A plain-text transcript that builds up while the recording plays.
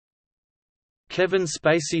Kevin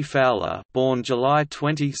Spacey Fowler, born July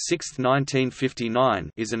 26, 1959,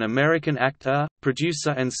 is an American actor,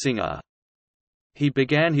 producer and singer. He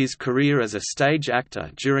began his career as a stage actor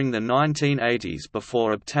during the 1980s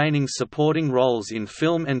before obtaining supporting roles in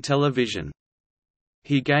film and television.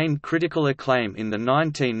 He gained critical acclaim in the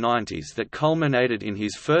 1990s that culminated in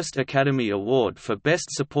his first Academy Award for Best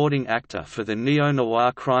Supporting Actor for the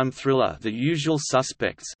neo-noir crime thriller The Usual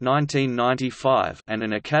Suspects 1995 and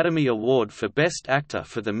an Academy Award for Best Actor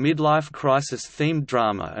for the midlife crisis-themed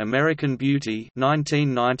drama American Beauty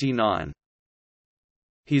 1999.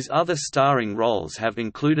 His other starring roles have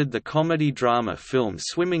included the comedy-drama film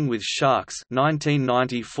Swimming with Sharks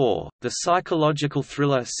 1994, the psychological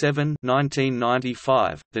thriller Seven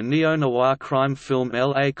 1995, the neo-noir crime film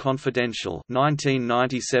L.A. Confidential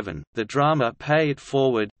 1997, the drama Pay It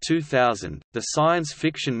Forward 2000, the science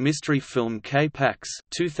fiction mystery film K-Pax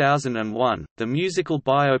 2001, the musical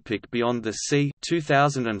biopic Beyond the Sea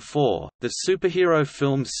 2004, the superhero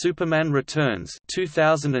film Superman Returns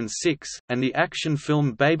 2006, and the action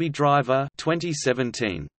film Baby Driver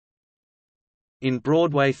 2017. In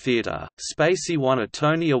Broadway theatre, Spacey won a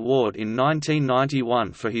Tony Award in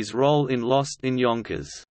 1991 for his role in Lost in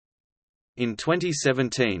Yonkers. In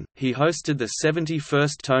 2017, he hosted the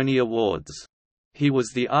 71st Tony Awards. He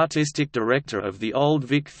was the artistic director of the Old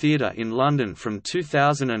Vic Theatre in London from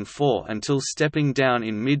 2004 until stepping down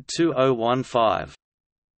in mid-2015.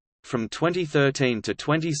 From 2013 to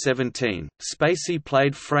 2017, Spacey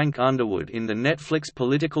played Frank Underwood in the Netflix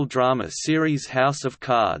political drama series House of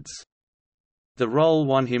Cards. The role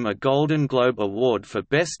won him a Golden Globe Award for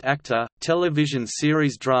Best Actor, Television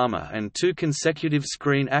Series Drama and 2 consecutive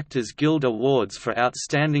Screen Actors Guild Awards for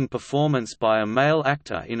Outstanding Performance by a Male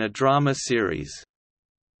Actor in a Drama Series.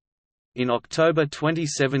 In October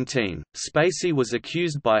 2017, Spacey was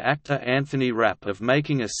accused by actor Anthony Rapp of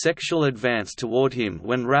making a sexual advance toward him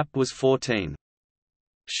when Rapp was 14.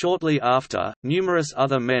 Shortly after, numerous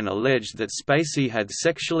other men alleged that Spacey had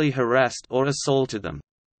sexually harassed or assaulted them.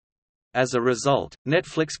 As a result,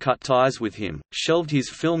 Netflix cut ties with him, shelved his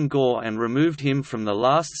film Gore and removed him from the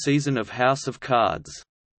last season of House of Cards.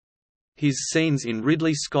 His scenes in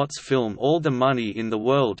Ridley Scott's film All the Money in the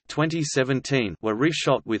World 2017 were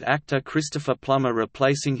reshot with actor Christopher Plummer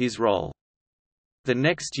replacing his role. The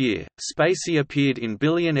next year, Spacey appeared in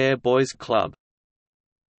Billionaire Boys Club.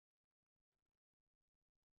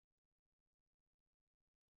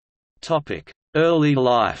 Early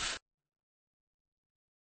life.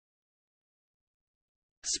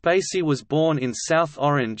 Spacey was born in South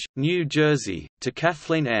Orange, New Jersey, to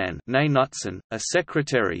Kathleen Ann née Knutson, a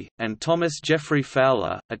secretary, and Thomas Jeffrey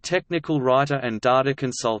Fowler, a technical writer and data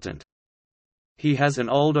consultant. He has an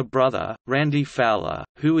older brother, Randy Fowler,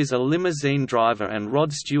 who is a limousine driver and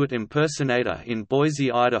Rod Stewart impersonator in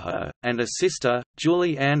Boise, Idaho, and a sister,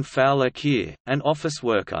 Julie Ann Fowler-Keir, an office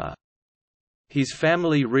worker. His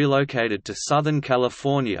family relocated to Southern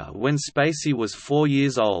California when Spacey was 4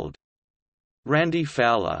 years old. Randy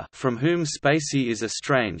Fowler, from whom Spacey is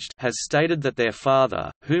estranged, has stated that their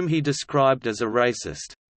father, whom he described as a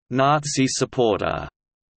racist Nazi supporter,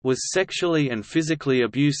 was sexually and physically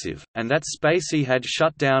abusive, and that Spacey had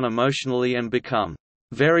shut down emotionally and become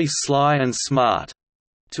very sly and smart.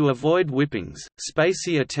 To avoid whippings,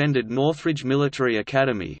 Spacey attended Northridge Military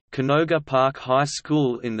Academy, Canoga Park High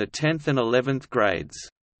School in the 10th and 11th grades.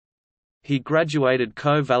 He graduated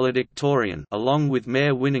co-valedictorian along with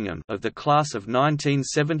Mayor Winningham of the class of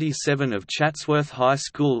 1977 of Chatsworth High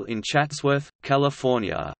School in Chatsworth,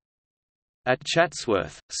 California. At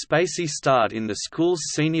Chatsworth, Spacey starred in the school's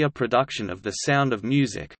senior production of The Sound of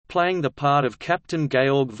Music, playing the part of Captain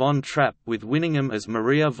Georg von Trapp with Winningham as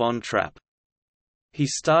Maria von Trapp. He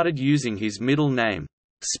started using his middle name,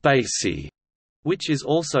 Spacey, which is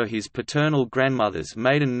also his paternal grandmother's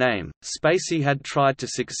maiden name. Spacey had tried to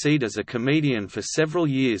succeed as a comedian for several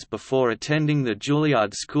years before attending the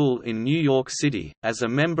Juilliard School in New York City, as a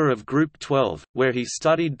member of Group 12, where he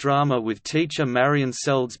studied drama with teacher Marion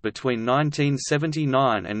Seldes between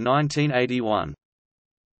 1979 and 1981.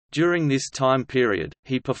 During this time period,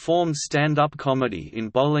 he performed stand-up comedy in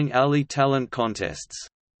bowling alley talent contests.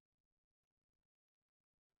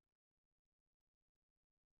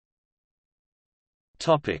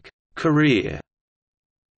 Career.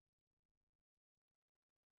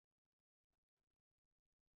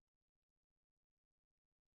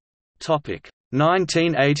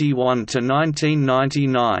 1981 to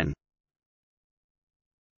 1999.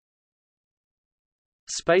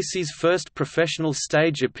 Spacey's first professional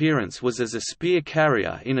stage appearance was as a spear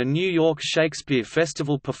carrier in a New York Shakespeare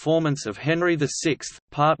Festival performance of Henry VI,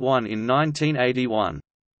 Part 1 in 1981.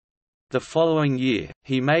 The following year,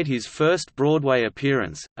 he made his first Broadway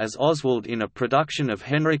appearance, as Oswald in a production of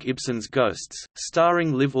Henrik Ibsen's Ghosts,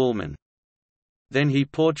 starring Liv Ullmann. Then he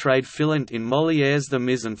portrayed Philinte in Molière's The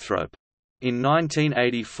Misanthrope. In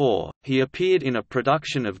 1984, he appeared in a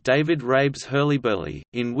production of David Rabe's Hurlyburly,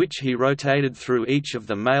 in which he rotated through each of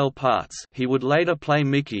the male parts. He would later play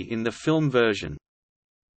Mickey in the film version.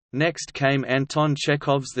 Next came Anton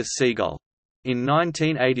Chekhov's The Seagull. In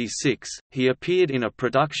 1986, he appeared in a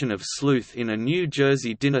production of Sleuth in a New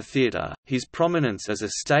Jersey dinner theater. His prominence as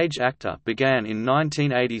a stage actor began in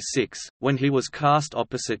 1986, when he was cast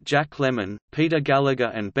opposite Jack Lemmon, Peter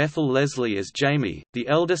Gallagher and Bethel Leslie as Jamie, the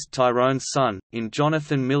eldest Tyrone's son, in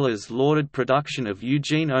Jonathan Miller's lauded production of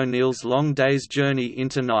Eugene O'Neill's Long Day's Journey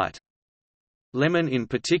into Night. Lemmon in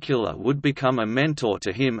particular would become a mentor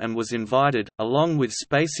to him and was invited, along with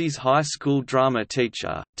Spacey's high school drama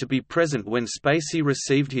teacher, to be present when Spacey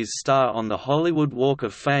received his star on the Hollywood Walk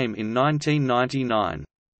of Fame in 1999.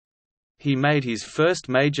 He made his first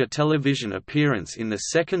major television appearance in the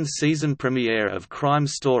second season premiere of Crime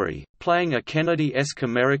Story, playing a Kennedy-esque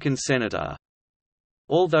American senator.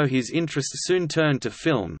 Although his interest soon turned to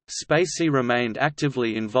film, Spacey remained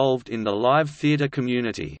actively involved in the live theater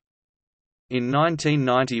community. In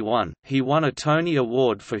 1991, he won a Tony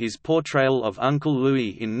Award for his portrayal of Uncle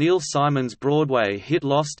Louie in Neil Simon's Broadway hit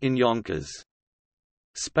Lost in Yonkers.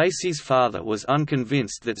 Spacey's father was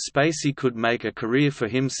unconvinced that Spacey could make a career for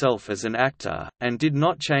himself as an actor, and did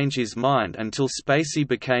not change his mind until Spacey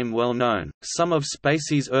became well known. Some of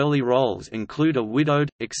Spacey's early roles include a widowed,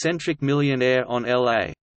 eccentric millionaire on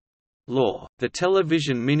L.A. Law, the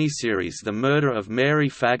television miniseries The Murder of Mary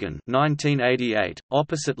Fagan 1988,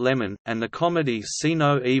 opposite Lemmon, and the comedy See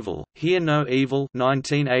No Evil, Hear No Evil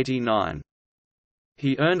 1989.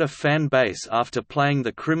 He earned a fan base after playing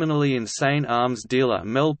the criminally insane arms dealer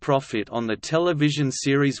Mel Profit on the television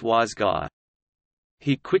series Wise Guy.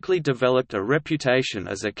 He quickly developed a reputation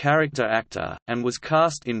as a character actor, and was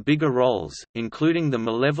cast in bigger roles, including the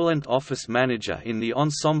malevolent office manager in the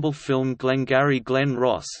ensemble film Glengarry Glen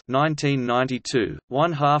Ross 1992,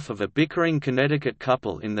 one half of a bickering Connecticut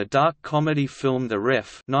couple in the dark comedy film The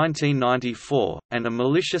Ref 1994, and a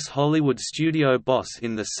malicious Hollywood studio boss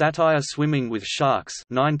in the satire Swimming with Sharks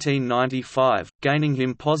 1995, gaining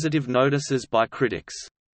him positive notices by critics.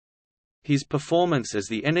 His performance as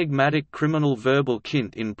the enigmatic criminal Verbal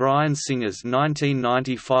Kint in Bryan Singer's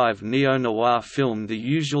 1995 neo-noir film The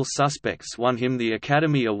Usual Suspects won him the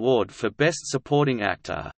Academy Award for Best Supporting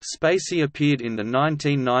Actor. Spacey appeared in the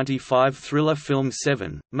 1995 thriller film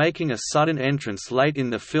Seven, making a sudden entrance late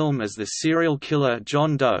in the film as the serial killer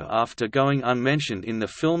John Doe after going unmentioned in the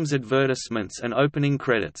film's advertisements and opening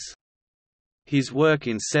credits. His work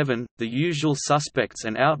in Seven, The Usual Suspects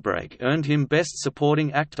and Outbreak earned him Best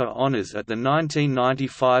Supporting Actor honors at the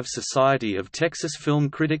 1995 Society of Texas Film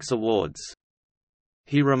Critics Awards.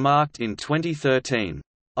 He remarked in 2013,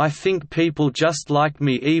 "I think people just like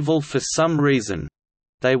me evil for some reason.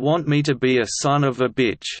 They want me to be a son of a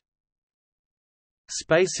bitch."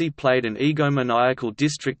 Spacey played an egomaniacal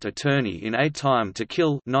district attorney in A Time to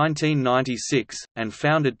Kill 1996, and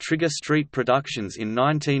founded Trigger Street Productions in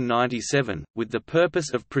 1997, with the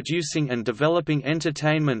purpose of producing and developing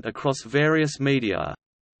entertainment across various media.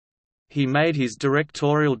 He made his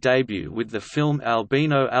directorial debut with the film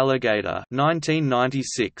Albino Alligator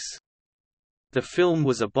 1996. The film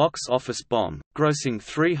was a box office bomb, grossing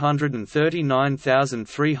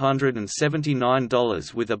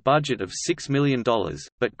 $339,379 with a budget of $6 million,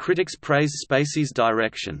 but critics praised Spacey's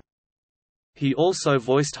direction. He also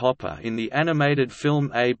voiced Hopper in the animated film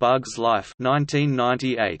A Bug's Life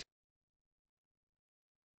 1998.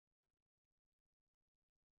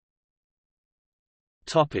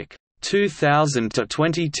 Topic 2000 to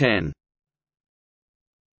 2010.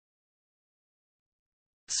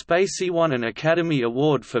 Spacey won an Academy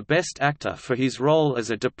Award for Best Actor for his role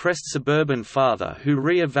as a depressed suburban father who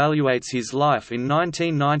re-evaluates his life in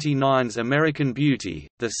 1999's American Beauty.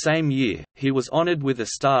 The same year, he was honored with a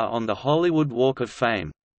star on the Hollywood Walk of Fame.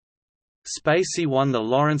 Spacey won the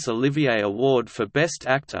Laurence Olivier Award for Best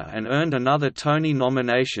Actor and earned another Tony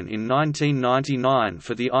nomination in 1999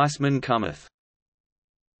 for The Iceman Cometh.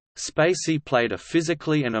 Spacey played a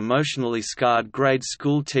physically and emotionally scarred grade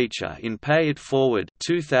school teacher in Pay It Forward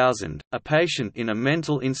 2000, a patient in a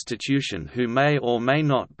mental institution who may or may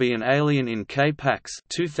not be an alien in K-Pax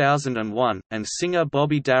 2001, and singer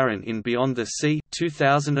Bobby Darin in Beyond the Sea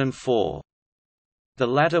 2004. The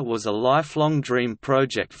latter was a lifelong dream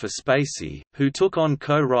project for Spacey, who took on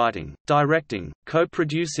co-writing, directing,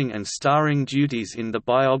 co-producing and starring duties in the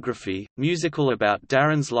biography, musical about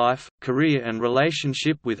Darin's life, career and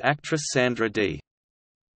relationship with actress Sandra Dee.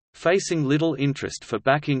 Facing little interest for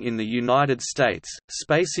backing in the United States,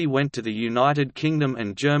 Spacey went to the United Kingdom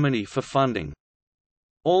and Germany for funding.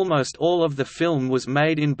 Almost all of the film was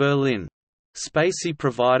made in Berlin. Spacey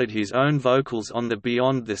provided his own vocals on the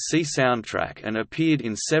Beyond the Sea soundtrack and appeared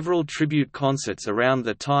in several tribute concerts around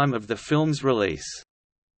the time of the film's release.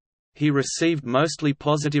 He received mostly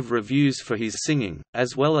positive reviews for his singing,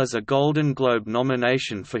 as well as a Golden Globe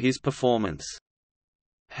nomination for his performance.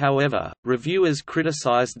 However, reviewers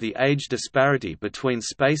criticized the age disparity between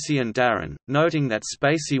Spacey and Darren, noting that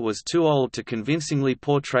Spacey was too old to convincingly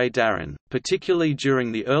portray Darren, particularly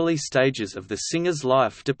during the early stages of the singer's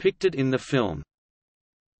life depicted in the film.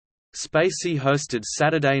 Spacey hosted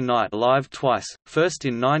Saturday Night Live twice, first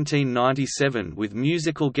in 1997 with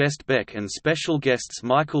musical guest Beck and special guests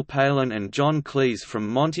Michael Palin and John Cleese from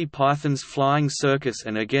Monty Python's Flying Circus,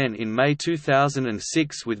 and again in May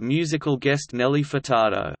 2006 with musical guest Nelly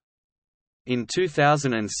Furtado. In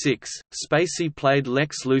 2006, Spacey played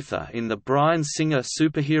Lex Luthor in the Bryan Singer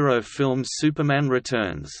superhero film Superman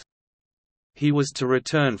Returns. He was to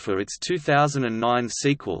return for its 2009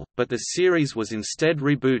 sequel, but the series was instead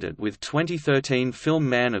rebooted with 2013 film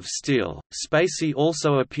Man of Steel. Spacey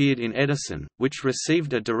also appeared in Edison, which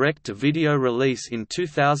received a direct-to-video release in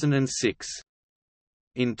 2006.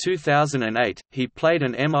 In 2008, he played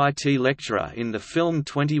an MIT lecturer in the film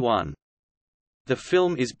 21. The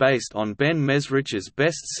film is based on Ben Mesrich's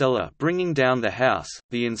bestseller Bringing Down the House,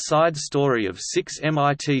 the inside story of 6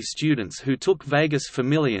 MIT students who took Vegas for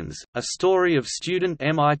millions, a story of student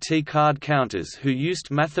MIT card counters who used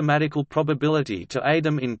mathematical probability to aid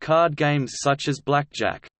them in card games such as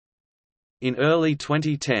blackjack. In early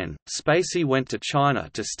 2010, Spacey went to China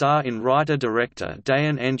to star in writer-director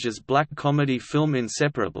Dayan Enge's black comedy film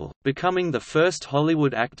Inseparable, becoming the first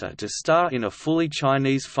Hollywood actor to star in a fully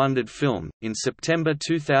Chinese-funded film. In September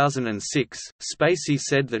 2006, Spacey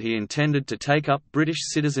said that he intended to take up British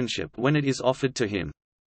citizenship when it is offered to him.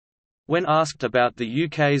 When asked about the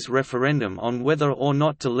UK's referendum on whether or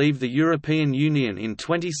not to leave the European Union in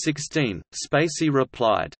 2016, Spacey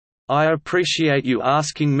replied, "I appreciate you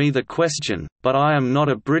asking me the question, but I am not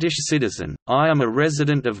a British citizen, I am a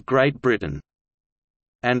resident of Great Britain.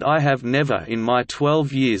 And I have never in my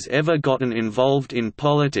 12 years ever gotten involved in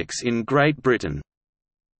politics in Great Britain.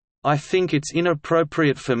 I think it's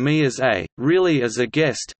inappropriate for me really as a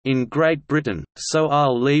guest, in Great Britain, so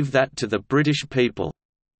I'll leave that to the British people."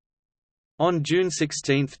 On June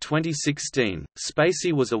 16, 2016,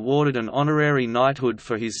 Spacey was awarded an honorary knighthood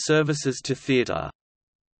for his services to theatre.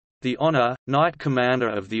 The honour, Knight Commander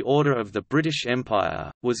of the Order of the British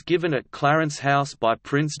Empire, was given at Clarence House by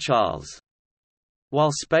Prince Charles.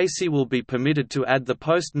 While Spacey will be permitted to add the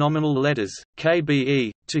post-nominal letters,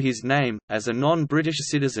 KBE, to his name, as a non-British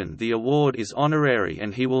citizen the award is honorary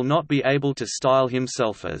and he will not be able to style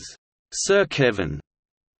himself as Sir Kevin.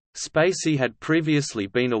 Spacey had previously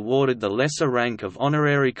been awarded the lesser rank of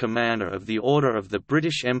Honorary Commander of the Order of the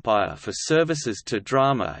British Empire for services to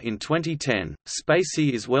drama in 2010.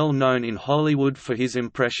 Spacey is well known in Hollywood for his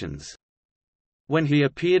impressions. When he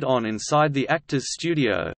appeared on Inside the Actors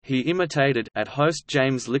Studio, he imitated, at host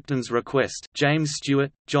James Lichten's request, James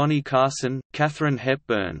Stewart, Johnny Carson, Katharine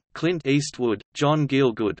Hepburn, Clint Eastwood, John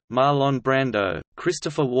Gielgud, Marlon Brando,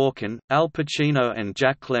 Christopher Walken, Al Pacino and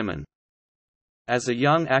Jack Lemmon. As a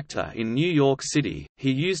young actor in New York City,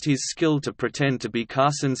 he used his skill to pretend to be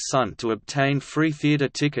Carson's son to obtain free theater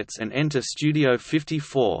tickets and enter Studio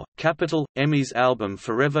 54. Capitol, Emmy's album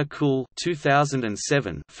Forever Cool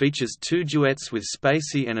 2007 features 2 duets with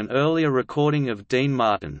Spacey and an earlier recording of Dean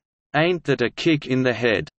Martin, "Ain't That a Kick in the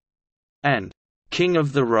Head?" and "King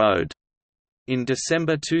of the Road." In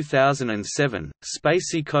December 2007,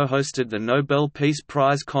 Spacey co-hosted the Nobel Peace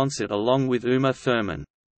Prize concert along with Uma Thurman.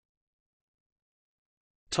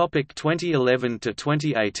 2011 to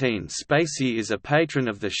 2018 Spacey is a patron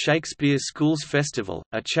of the Shakespeare Schools Festival,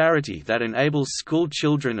 a charity that enables school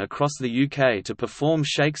children across the UK to perform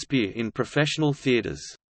Shakespeare in professional theatres.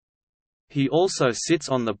 He also sits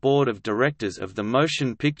on the board of directors of the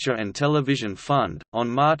Motion Picture and Television Fund. On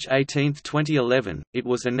March 18, 2011, it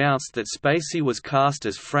was announced that Spacey was cast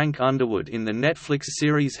as Frank Underwood in the Netflix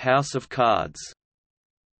series House of Cards.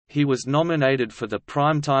 He was nominated for the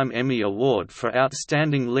Primetime Emmy Award for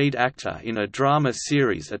Outstanding Lead Actor in a Drama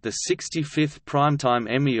Series at the 65th Primetime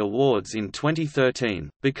Emmy Awards in 2013,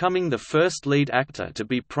 becoming the first lead actor to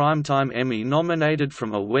be Primetime Emmy nominated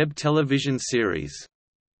from a web television series.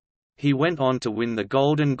 He went on to win the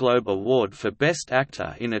Golden Globe Award for Best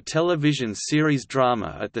Actor in a Television Series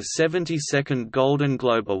Drama at the 72nd Golden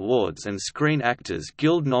Globe Awards and Screen Actors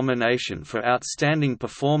Guild nomination for Outstanding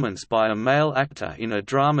Performance by a Male Actor in a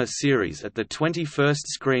Drama Series at the 21st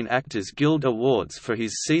Screen Actors Guild Awards for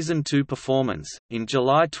his Season 2 performance. In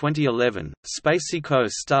July 2011, Spacey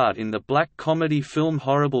co-starred in the black comedy film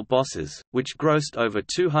Horrible Bosses, which grossed over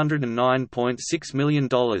 $209.6 million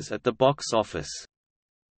at the box office.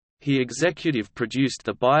 He executive produced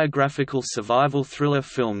the biographical survival thriller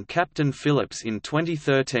film Captain Phillips in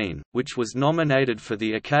 2013, which was nominated for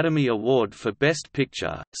the Academy Award for Best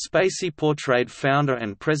Picture. Spacey portrayed founder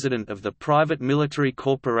and president of the private military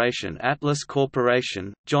corporation Atlas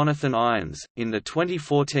Corporation, Jonathan Irons, in the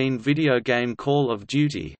 2014 video game Call of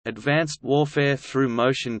Duty: Advanced Warfare through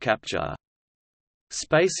motion capture.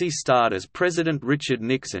 Spacey starred as President Richard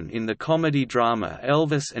Nixon in the comedy drama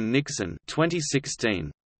Elvis and Nixon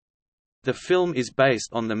 2016. The film is based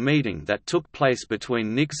on the meeting that took place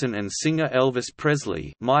between Nixon and singer Elvis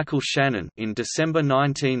Presley, Michael Shannon, in December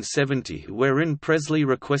 1970, wherein Presley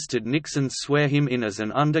requested Nixon swear him in as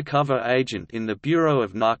an undercover agent in the Bureau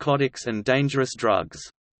of Narcotics and Dangerous Drugs.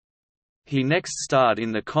 He next starred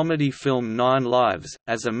in the comedy film 9 Lives,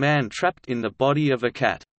 as a man trapped in the body of a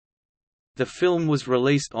cat. The film was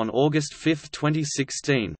released on August 5,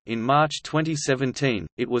 2016. In March 2017,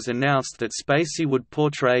 it was announced that Spacey would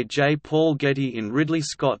portray J. Paul Getty in Ridley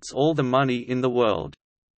Scott's All the Money in the World.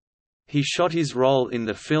 He shot his role in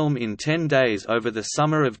the film in 10 days over the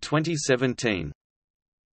summer of 2017.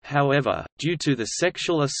 However, due to the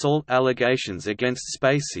sexual assault allegations against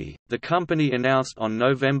Spacey, the company announced on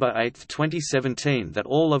November 8, 2017 that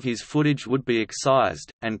all of his footage would be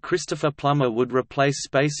excised, and Christopher Plummer would replace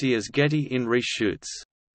Spacey as Getty in reshoots.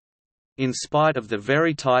 In spite of the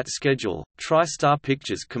very tight schedule, TriStar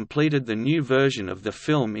Pictures completed the new version of the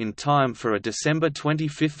film in time for a December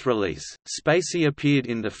 25 release. Spacey appeared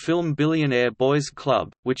in the film Billionaire Boys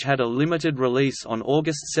Club, which had a limited release on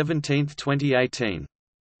August 17, 2018.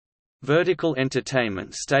 Vertical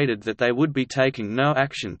Entertainment stated that they would be taking no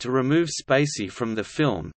action to remove Spacey from the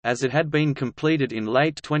film, as it had been completed in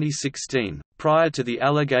late 2016, prior to the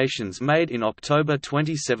allegations made in October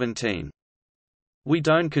 2017. "We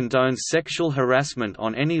don't condone sexual harassment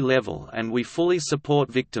on any level and we fully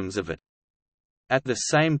support victims of it. At the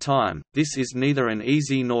same time, this is neither an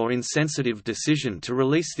easy nor insensitive decision to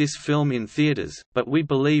release this film in theaters, but we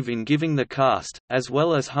believe in giving the cast, as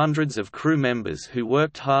well as hundreds of crew members who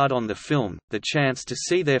worked hard on the film, the chance to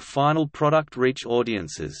see their final product reach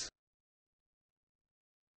audiences."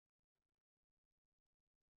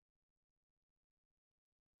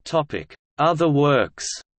 Other works.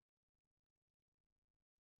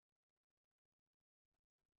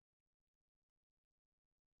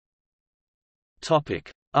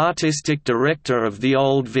 Artistic director of the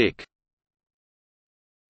Old Vic.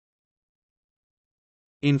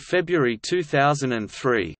 In February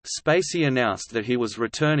 2003, Spacey announced that he was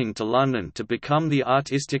returning to London to become the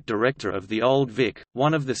artistic director of the Old Vic,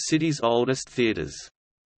 one of the city's oldest theatres.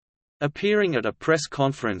 Appearing at a press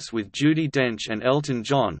conference with Judi Dench and Elton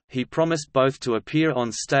John, he promised both to appear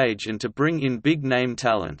on stage and to bring in big-name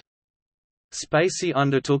talent. Spacey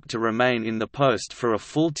undertook to remain in the post for a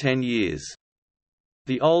full 10 years.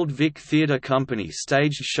 The Old Vic Theatre Company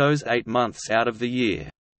staged shows 8 months out of the year.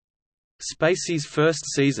 Spacey's first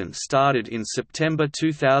season started in September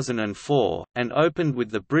 2004, and opened with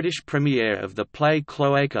the British premiere of the play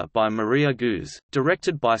Cloaca by Maria Goose,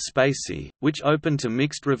 directed by Spacey, which opened to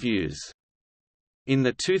mixed reviews. In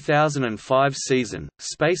the 2005 season,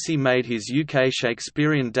 Spacey made his UK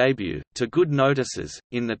Shakespearean debut, to good notices,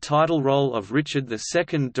 in the title role of Richard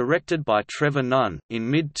II, directed by Trevor Nunn. In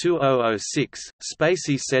mid-2006,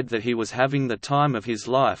 Spacey said that he was having the time of his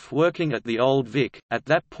life working at the Old Vic. At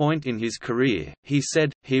that point in his career, he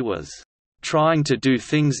said, he was trying to do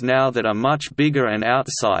things now that are much bigger and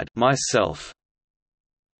outside myself.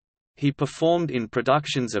 He performed in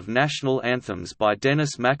productions of national anthems by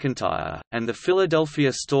Dennis McIntyre, and The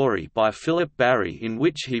Philadelphia Story by Philip Barry, in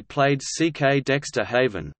which he played C.K. Dexter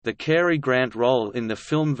Haven, the Cary Grant role in the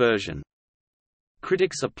film version.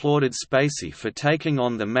 Critics applauded Spacey for taking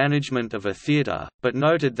on the management of a theatre, but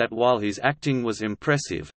noted that while his acting was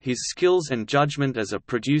impressive, his skills and judgment as a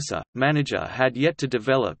producer-manager had yet to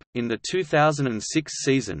develop. In the 2006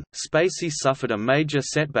 season, Spacey suffered a major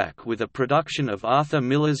setback with a production of Arthur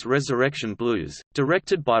Miller's Resurrection Blues,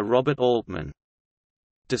 directed by Robert Altman.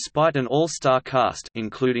 despite an all-star cast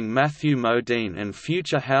including Matthew Modine and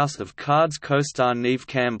future House of Cards co-star Neve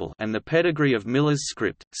Campbell and the pedigree of Miller's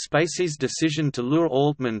script. Spacey's decision to lure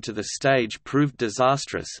Altman to the stage proved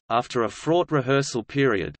disastrous. After a fraught rehearsal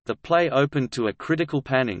period, the play opened to a critical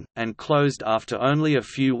panning, and closed after only a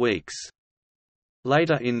few weeks.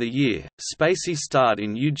 Later in the year, Spacey starred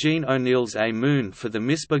in Eugene O'Neill's A Moon for the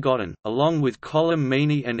Misbegotten, along with Colm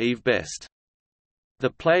Meaney and Eve Best. The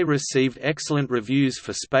play received excellent reviews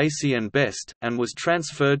for Spacey and Best, and was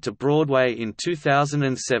transferred to Broadway in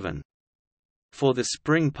 2007. For the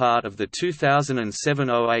spring part of the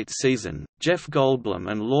 2007–08 season, Jeff Goldblum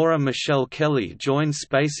and Laura Michelle Kelly joined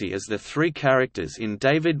Spacey as the three characters in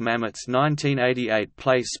David Mamet's 1988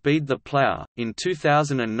 play Speed the Plough. In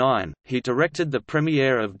 2009, he directed the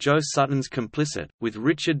premiere of Joe Sutton's Complicit, with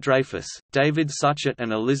Richard Dreyfuss, David Suchet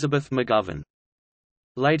and Elizabeth McGovern.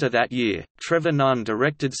 Later that year, Trevor Nunn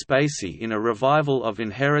directed Spacey in a revival of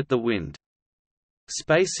Inherit the Wind.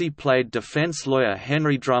 Spacey played defense lawyer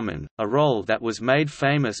Henry Drummond, a role that was made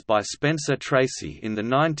famous by Spencer Tracy in the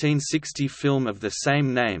 1960 film of the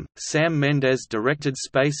same name. Sam Mendes directed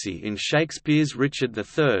Spacey in Shakespeare's Richard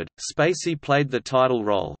III. Spacey played the title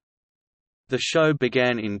role. The show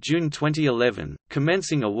began in June 2011,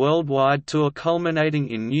 commencing a worldwide tour culminating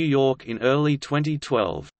in New York in early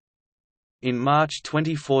 2012. In March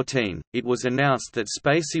 2014, it was announced that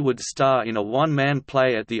Spacey would star in a one-man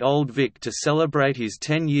play at the Old Vic to celebrate his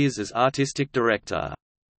 10 years as artistic director.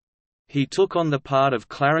 He took on the part of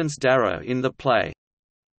Clarence Darrow in the play.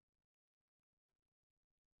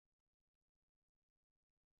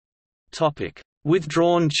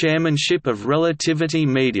 Withdrawn chairmanship of Relativity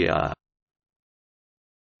Media.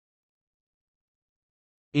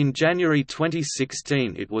 In January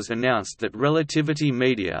 2016 it was announced that Relativity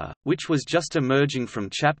Media, which was just emerging from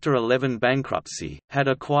Chapter 11 bankruptcy, had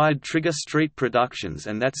acquired Trigger Street Productions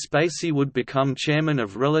and that Spacey would become chairman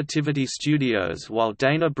of Relativity Studios while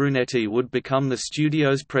Dana Brunetti would become the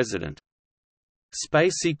studio's president.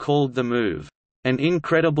 Spacey called the move, "an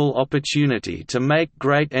incredible opportunity to make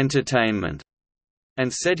great entertainment,"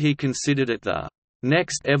 and said he considered it the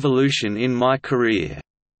 "next evolution in my career."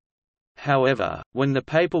 However, when the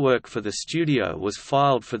paperwork for the studio was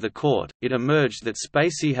filed for the court, it emerged that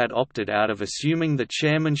Spacey had opted out of assuming the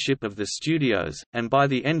chairmanship of the studios, and by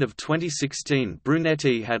the end of 2016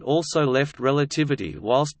 Brunetti had also left Relativity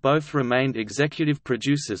whilst both remained executive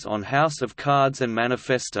producers on House of Cards and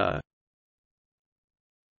Manifesto.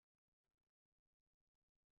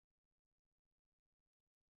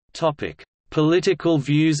 Political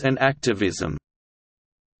views and activism.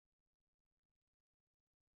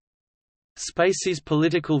 Spacey's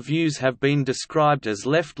political views have been described as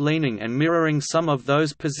left-leaning and mirroring some of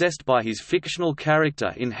those possessed by his fictional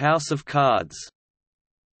character in House of Cards.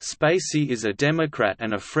 Spacey is a Democrat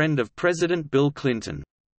and a friend of President Bill Clinton.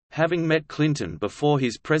 Having met Clinton before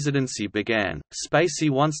his presidency began, Spacey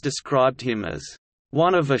once described him as,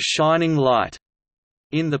 "one of a shining light,"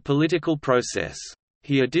 in the political process.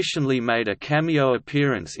 He additionally made a cameo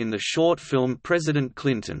appearance in the short film President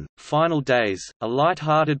Clinton, Final Days, a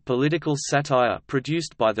light-hearted political satire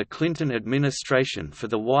produced by the Clinton administration for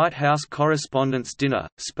the White House Correspondents' Dinner.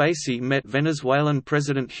 Spacey met Venezuelan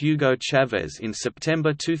President Hugo Chavez in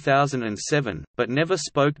September 2007, but never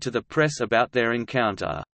spoke to the press about their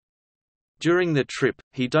encounter. During the trip,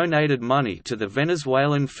 he donated money to the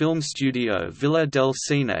Venezuelan film studio Villa del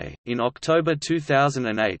Cine. In October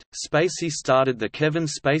 2008, Spacey started the Kevin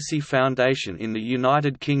Spacey Foundation in the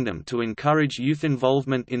United Kingdom to encourage youth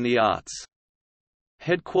involvement in the arts.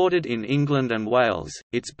 Headquartered in England and Wales,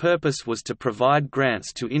 its purpose was to provide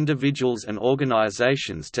grants to individuals and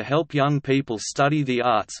organisations to help young people study the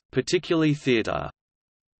arts, particularly theatre.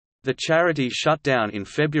 The charity shut down in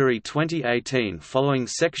February 2018 following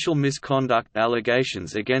sexual misconduct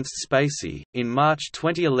allegations against Spacey. In March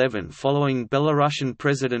 2011, following Belarusian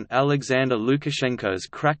President Alexander Lukashenko's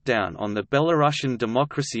crackdown on the Belarusian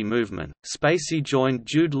democracy movement, Spacey joined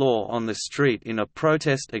Jude Law on the street in a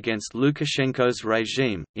protest against Lukashenko's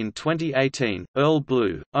regime. In 2018, Earl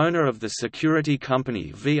Blue, owner of the security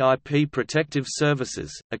company VIP Protective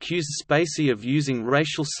Services, accused Spacey of using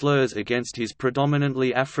racial slurs against his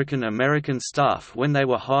predominantly African American staff when they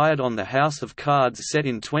were hired on the House of Cards set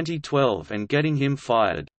in 2012 and getting him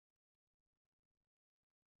fired.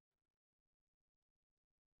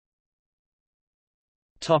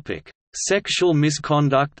 Sexual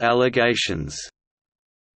misconduct allegations.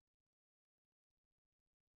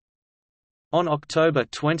 On October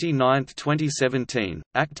 29, 2017,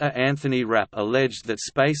 actor Anthony Rapp alleged that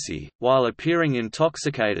Spacey, while appearing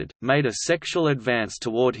intoxicated, made a sexual advance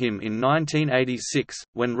toward him in 1986,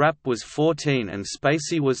 when Rapp was 14 and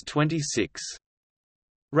Spacey was 26.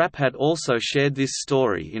 Rapp had also shared this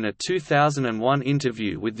story in a 2001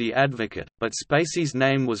 interview with The Advocate, but Spacey's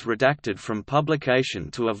name was redacted from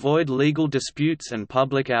publication to avoid legal disputes and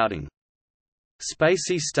public outing.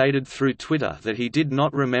 Spacey stated through Twitter that he did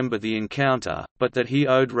not remember the encounter, but that he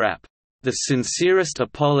owed Rapp the sincerest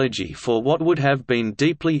apology for what would have been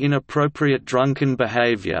deeply inappropriate drunken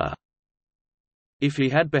behavior. If he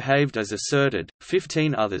had behaved as asserted,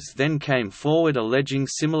 15 others then came forward alleging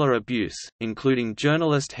similar abuse, including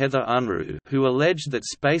journalist Heather Unruh, who alleged that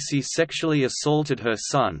Spacey sexually assaulted her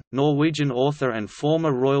son, Norwegian author and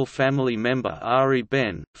former royal family member Ari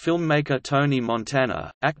Behn, filmmaker Tony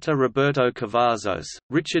Montana, actor Roberto Cavazos,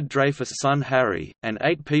 Richard Dreyfuss' son Harry, and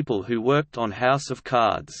 8 people who worked on House of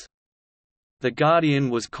Cards. The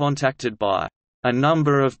Guardian was contacted by a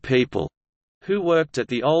number of people who worked at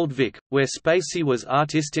the Old Vic, where Spacey was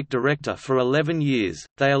artistic director for 11 years.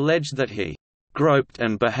 They alleged that he groped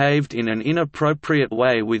and behaved in an inappropriate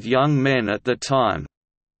way with young men at the time.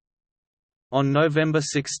 On November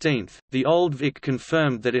 16, the Old Vic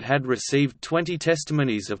confirmed that it had received 20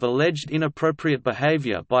 testimonies of alleged inappropriate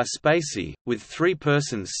behavior by Spacey, with 3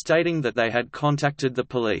 persons stating that they had contacted the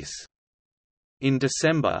police. In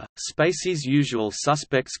December, Spacey's Usual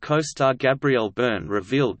Suspects co-star Gabrielle Byrne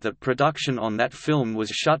revealed that production on that film was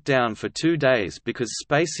shut down for 2 days because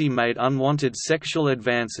Spacey made unwanted sexual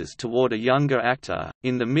advances toward a younger actor.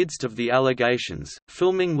 In the midst of the allegations,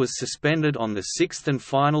 filming was suspended on the 6th and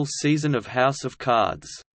final season of House of Cards.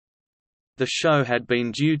 The show had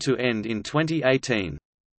been due to end in 2018.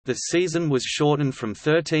 The season was shortened from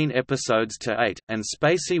 13 episodes to 8, and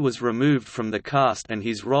Spacey was removed from the cast and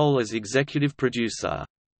his role as executive producer.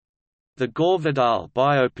 The Gore Vidal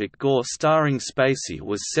biopic Gore starring Spacey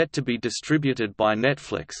was set to be distributed by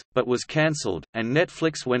Netflix, but was cancelled, and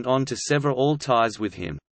Netflix went on to sever all ties with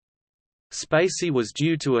him. Spacey was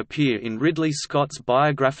due to appear in Ridley Scott's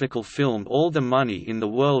biographical film All the Money in the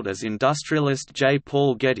World as industrialist J.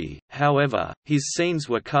 Paul Getty, however, his scenes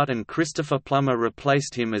were cut and Christopher Plummer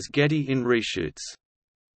replaced him as Getty in reshoots.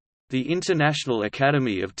 The International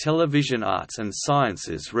Academy of Television Arts and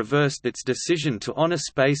Sciences reversed its decision to honor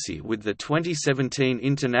Spacey with the 2017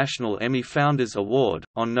 International Emmy Founders Award.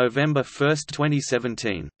 On November 1,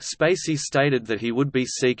 2017, Spacey stated that he would be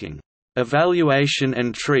seeking evaluation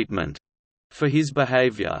and treatment for his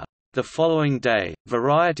behavior. The following day,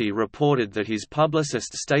 Variety reported that his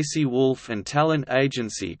publicist Stacey Wolf and talent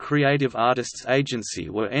agency Creative Artists Agency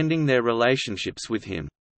were ending their relationships with him.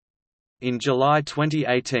 In July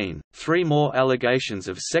 2018, 3 more allegations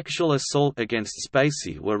of sexual assault against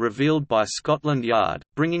Spacey were revealed by Scotland Yard,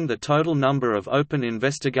 bringing the total number of open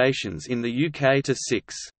investigations in the UK to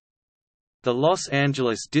 6. The Los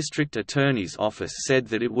Angeles District Attorney's Office said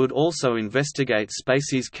that it would also investigate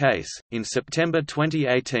Spacey's case. In September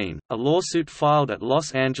 2018, a lawsuit filed at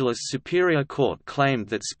Los Angeles Superior Court claimed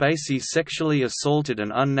that Spacey sexually assaulted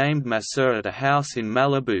an unnamed masseur at a house in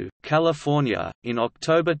Malibu, California. In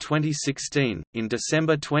October 2016, in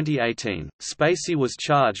December 2018, Spacey was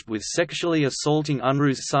charged with sexually assaulting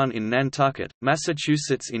Unruh's son in Nantucket,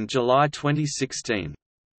 Massachusetts in July 2016.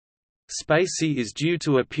 Spacey is due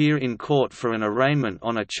to appear in court for an arraignment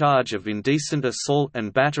on a charge of indecent assault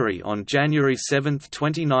and battery on January 7,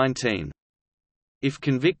 2019. If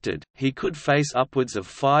convicted, he could face upwards of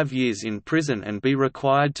 5 years in prison and be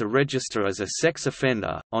required to register as a sex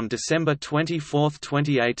offender. On December 24,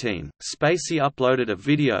 2018, Spacey uploaded a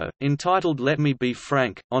video, entitled Let Me Be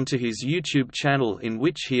Frank, onto his YouTube channel in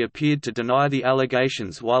which he appeared to deny the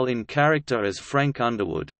allegations while in character as Frank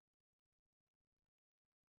Underwood.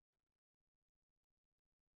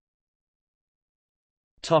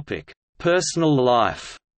 Personal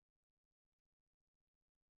life.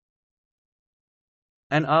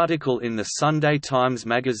 An article in the Sunday Times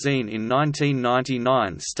magazine in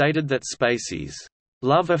 1999 stated that Spacey's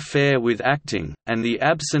love affair with acting, and the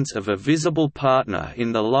absence of a visible partner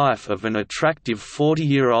in the life of an attractive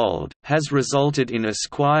 40-year-old, has resulted in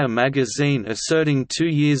Esquire magazine asserting 2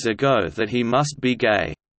 years ago that he must be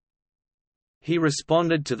gay. He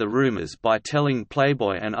responded to the rumors by telling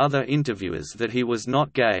Playboy and other interviewers that he was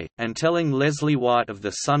not gay, and telling Leslie White of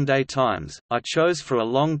the Sunday Times, "I chose for a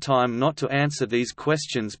long time not to answer these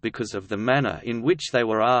questions because of the manner in which they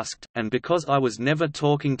were asked, and because I was never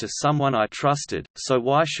talking to someone I trusted, so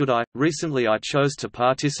why should I? Recently I chose to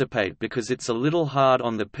participate because it's a little hard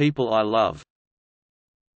on the people I love."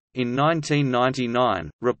 In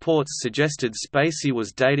 1999, reports suggested Spacey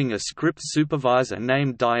was dating a script supervisor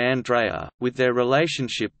named Diane Dreyer, with their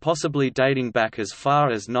relationship possibly dating back as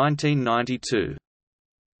far as 1992.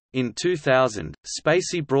 In 2000,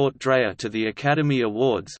 Spacey brought Dreyer to the Academy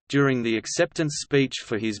Awards. During the acceptance speech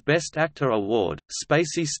for his Best Actor award,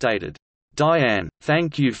 Spacey stated, "Diane,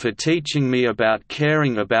 thank you for teaching me about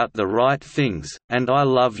caring about the right things, and I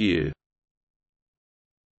love you."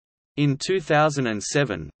 In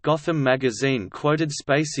 2007, Gotham magazine quoted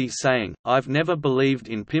Spacey saying, "I've never believed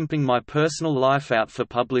in pimping my personal life out for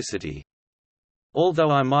publicity. Although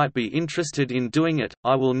I might be interested in doing it,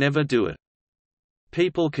 I will never do it.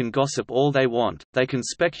 People can gossip all they want, they can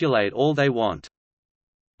speculate all they want.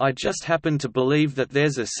 I just happen to believe that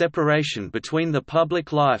there's a separation between the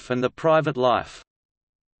public life and the private life.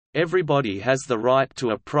 Everybody has the right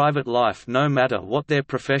to a private life no matter what their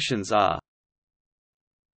professions are."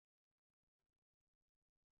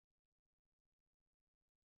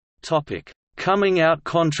 Coming out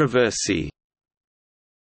controversy.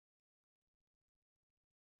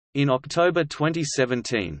 In October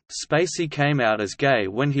 2017, Spacey came out as gay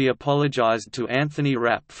when he apologized to Anthony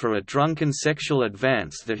Rapp for a drunken sexual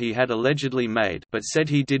advance that he had allegedly made but said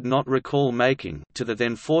he did not recall making to the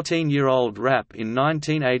then 14-year-old Rapp in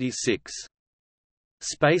 1986.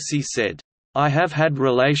 Spacey said, "I have had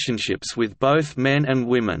relationships with both men and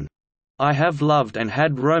women. I have loved and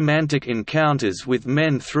had romantic encounters with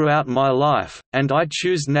men throughout my life, and I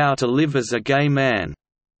choose now to live as a gay man."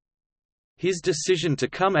 His decision to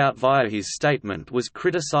come out via his statement was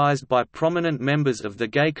criticized by prominent members of the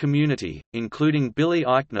gay community, including Billy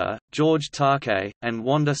Eichner, George Takei, and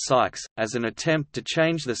Wanda Sykes, as an attempt to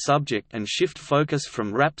change the subject and shift focus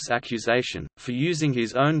from Rapp's accusation, for using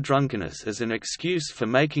his own drunkenness as an excuse for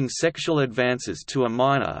making sexual advances to a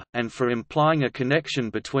minor, and for implying a connection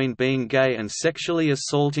between being gay and sexually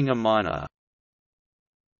assaulting a minor.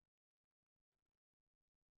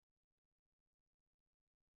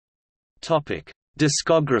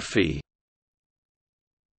 Discography.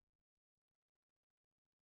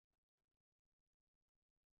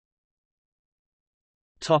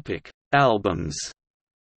 Albums.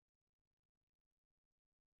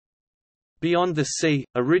 Beyond the Sea,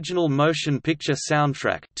 original motion picture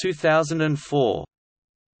soundtrack 2004.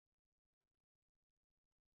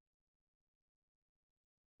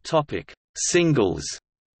 Singles.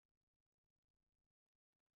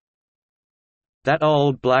 That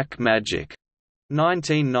Old Black Magic,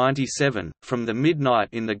 1997, from the Midnight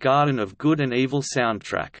in the Garden of Good and Evil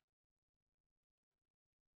soundtrack.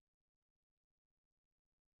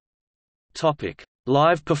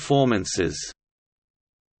 Live performances.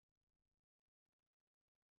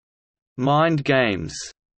 Mind Games,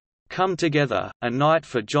 Come Together, A Night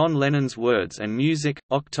for John Lennon's Words and Music,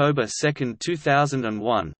 October 2,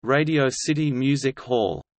 2001, Radio City Music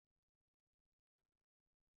Hall.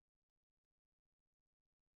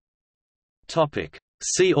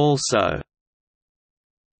 See also: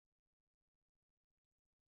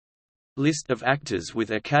 List of actors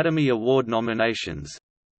with Academy Award nominations,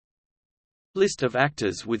 List of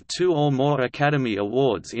actors with 2 or more Academy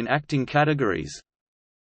Awards in acting categories,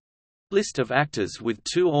 List of actors with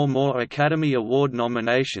 2 or more Academy Award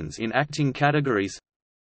nominations in acting categories,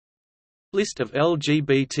 List of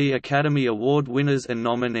LGBT Academy Award winners and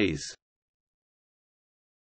nominees.